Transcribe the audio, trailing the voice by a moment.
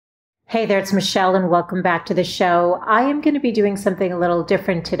Hey there, it's Michele, and welcome back to the show. I am going to be doing something a little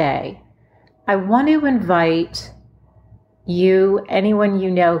different today. I want to invite you, anyone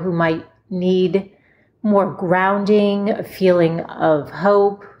you know who might need more grounding, a feeling of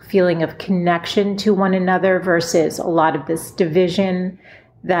hope, feeling of connection to one another versus a lot of this division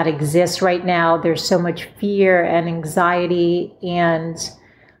that exists right now. There's so much fear and anxiety, and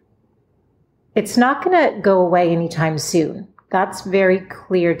it's not going to go away anytime soon. That's very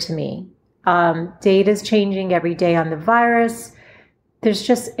clear to me. Data is changing every day on the virus. There's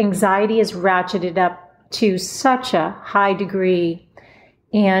just anxiety is ratcheted up to such a high degree.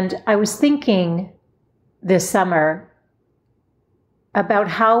 And I was thinking this summer about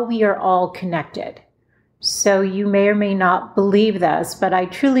how we are all connected. So you may or may not believe this, but I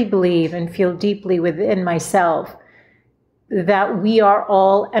truly believe and feel deeply within myself that we are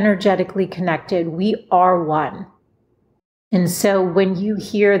all energetically connected. We are one. And so when you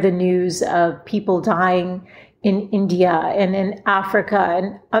hear the news of people dying in India and in Africa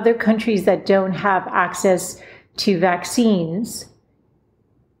and other countries that don't have access to vaccines,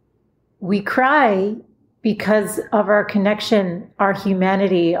 we cry because of our connection, our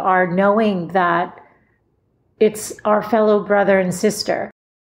humanity, our knowing that it's our fellow brother and sister.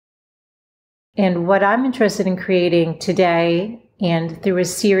 And what I'm interested in creating today, and through a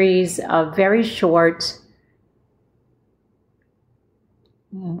series of very short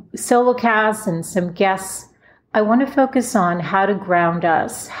solo casts and some guests, I want to focus on how to ground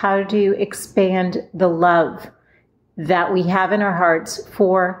us, how to expand the love that we have in our hearts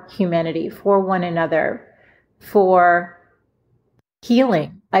for humanity, for one another, for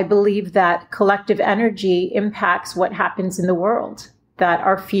healing. I believe that collective energy impacts what happens in the world, that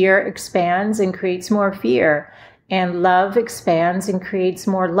our fear expands and creates more fear, and love expands and creates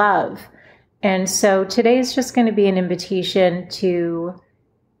more love. And so today is just going to be an invitation to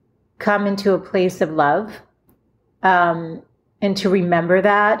come into a place of love, and to remember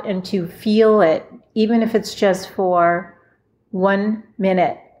that and to feel it, even if it's just for 1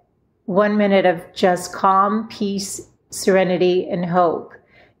 minute of just calm, peace, serenity, and hope.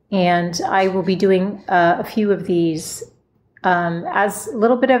 And I will be doing a few of these as a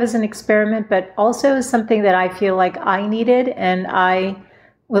little bit of as an experiment, but also as something that I feel like I needed. And I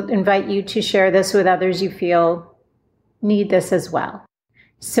will invite you to share this with others you feel need this as well.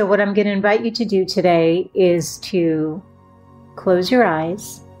 So what I'm going to invite you to do today is to close your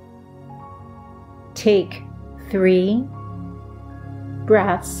eyes, take 3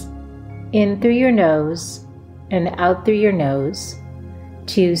 breaths in through your nose and out through your nose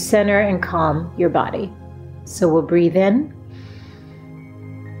to center and calm your body. So we'll breathe in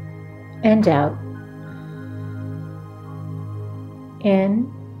and out,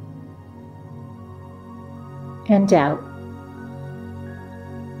 in and out,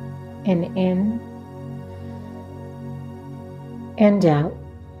 and in and out.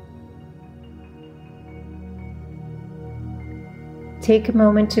 Take a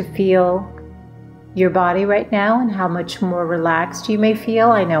moment to feel your body right now and how much more relaxed you may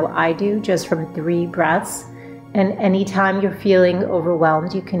feel. I know I do just from 3 breaths. And anytime you're feeling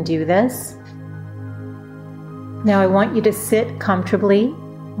overwhelmed, you can do this. Now I want you to sit comfortably,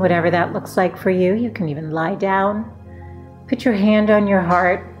 whatever that looks like for you. You can even lie down. Put your hand on your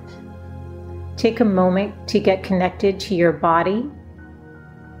heart. Take a moment to get connected to your body.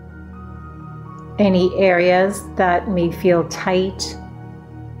 Any areas that may feel tight,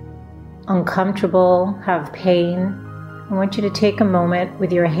 uncomfortable, have pain, I want you to take a moment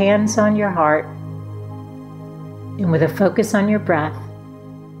with your hands on your heart and with a focus on your breath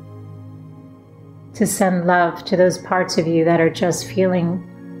to send love to those parts of you that are just feeling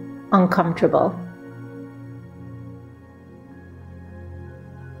uncomfortable.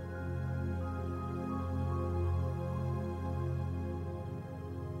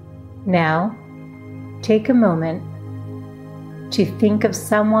 Now, take a moment to think of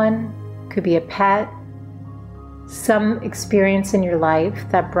someone, could be a pet, some experience in your life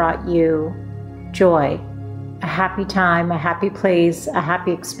that brought you joy, a happy time, a happy place, a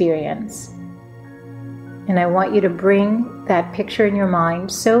happy experience. And I want you to bring that picture in your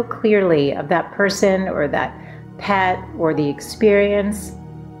mind so clearly of that person or that pet or the experience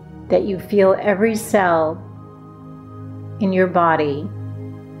that you feel every cell in your body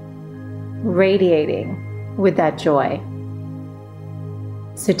radiating with that joy.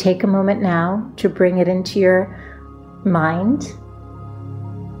 So take a moment now to bring it into your mind.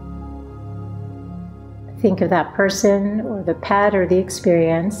 Think of that person or the pet or the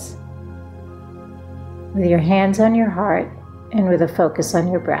experience with your hands on your heart and with a focus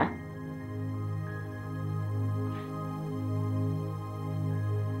on your breath.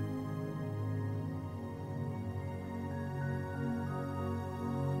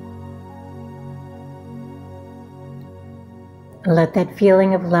 Let that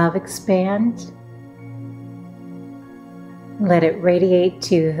feeling of love expand. Let it radiate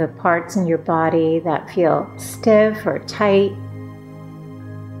to the parts in your body that feel stiff or tight.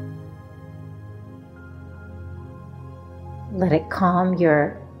 Let it calm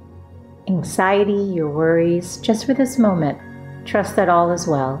your anxiety, your worries, just for this moment. Trust that all is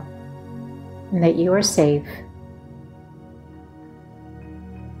well and that you are safe.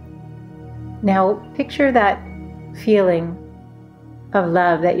 Now picture that feeling of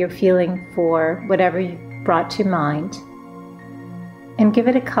love that you're feeling for whatever you brought to mind, and give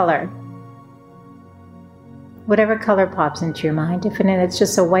it a color. Whatever color pops into your mind. If it's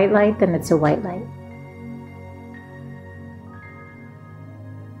just a white light, then it's a white light.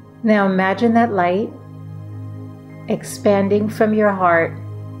 Now imagine that light expanding from your heart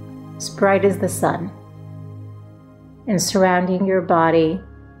as bright as the sun and surrounding your body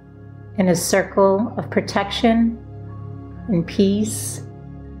in a circle of protection and peace,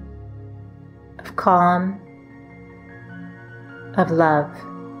 of calm, of love.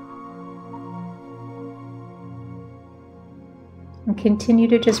 And continue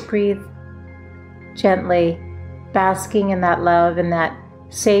to just breathe gently, basking in that love, in that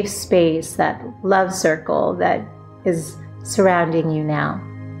safe space, that love circle that is surrounding you now,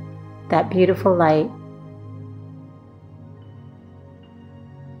 that beautiful light.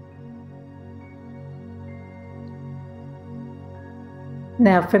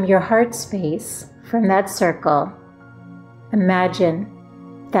 Now from your heart space, from that circle,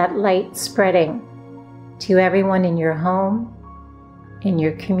 imagine that light spreading to everyone in your home, in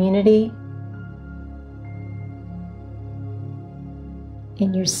your community,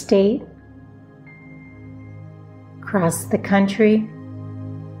 in your state, across the country,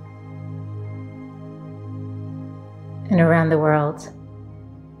 and around the world.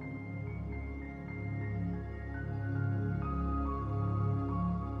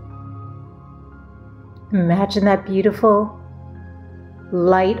 Imagine that beautiful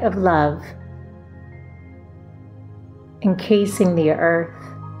light of love encasing the earth.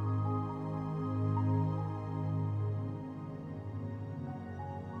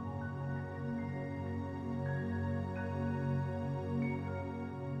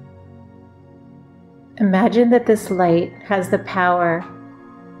 Imagine that this light has the power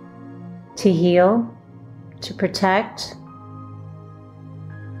to heal, to protect,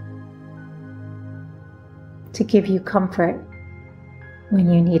 to give you comfort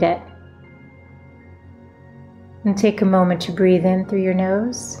when you need it. And take a moment to breathe in through your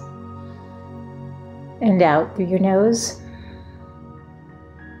nose and out through your nose.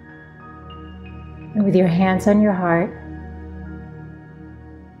 And with your hands on your heart,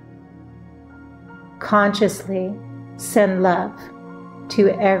 consciously send love to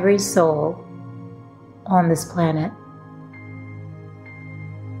every soul on this planet.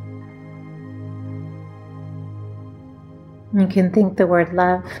 You can think the word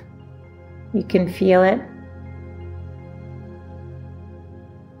love. You can feel it.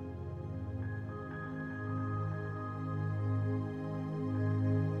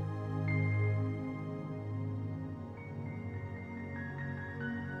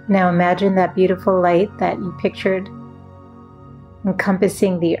 Now imagine that beautiful light that you pictured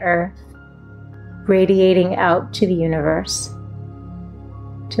encompassing the earth, radiating out to the universe,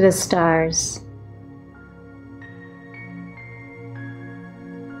 to the stars.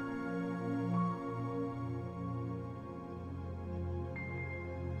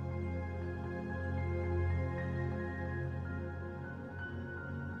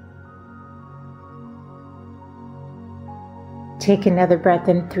 Take another breath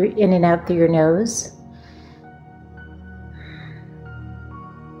in and out through your nose.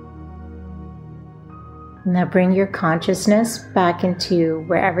 Now bring your consciousness back into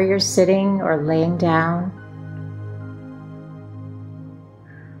wherever you're sitting or laying down.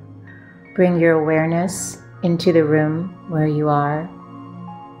 Bring your awareness into the room where you are.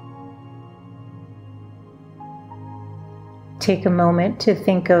 Take a moment to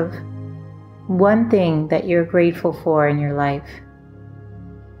think of one thing that you're grateful for in your life,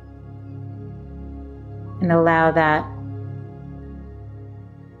 and allow that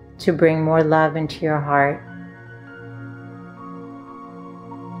to bring more love into your heart.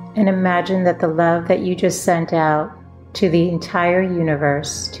 And imagine that the love that you just sent out to the entire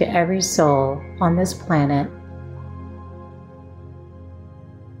universe, to every soul on this planet,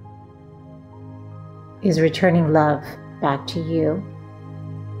 is returning love back to you.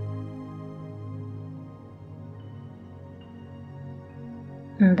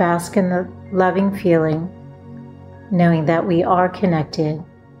 And bask in the loving feeling, knowing that we are connected,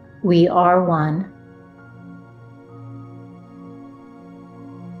 we are one,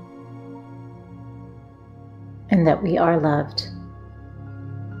 and that we are loved.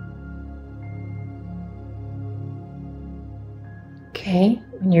 Okay,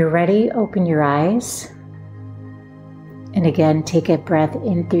 when you're ready, open your eyes. And again, take a breath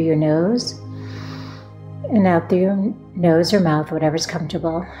in through your nose and out through your nose or mouth, whatever's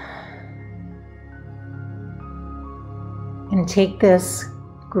comfortable. And take this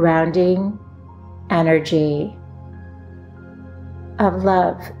grounding energy of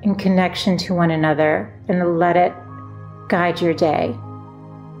love and connection to one another and let it guide your day.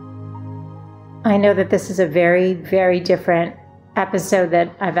 I know that this is a very, very different episode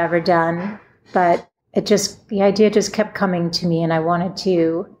that I've ever done, but the idea just kept coming to me, and I wanted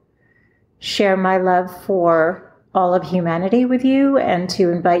to share my love for all of humanity with you and to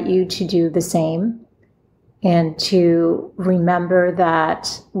invite you to do the same and to remember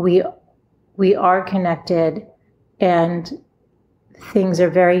that we are connected, and things are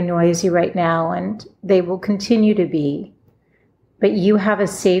very noisy right now and they will continue to be. But you have a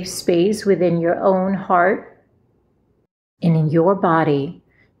safe space within your own heart and in your body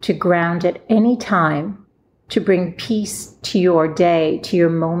to ground at any time, to bring peace to your day, to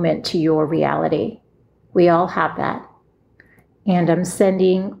your moment, to your reality. We all have that. And I'm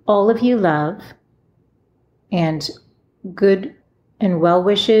sending all of you love and good and well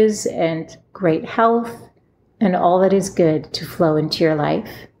wishes and great health and all that is good to flow into your life.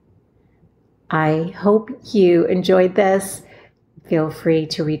 I hope you enjoyed this. Feel free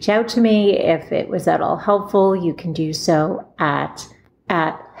to reach out to me if it was at all helpful. You can do so at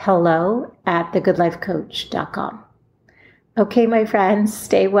hello@thegoodlifecoach.com. Okay, my friends,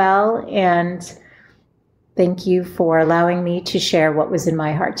 stay well, and thank you for allowing me to share what was in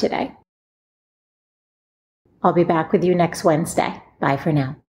my heart today. I'll be back with you next Wednesday. Bye for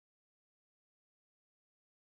now.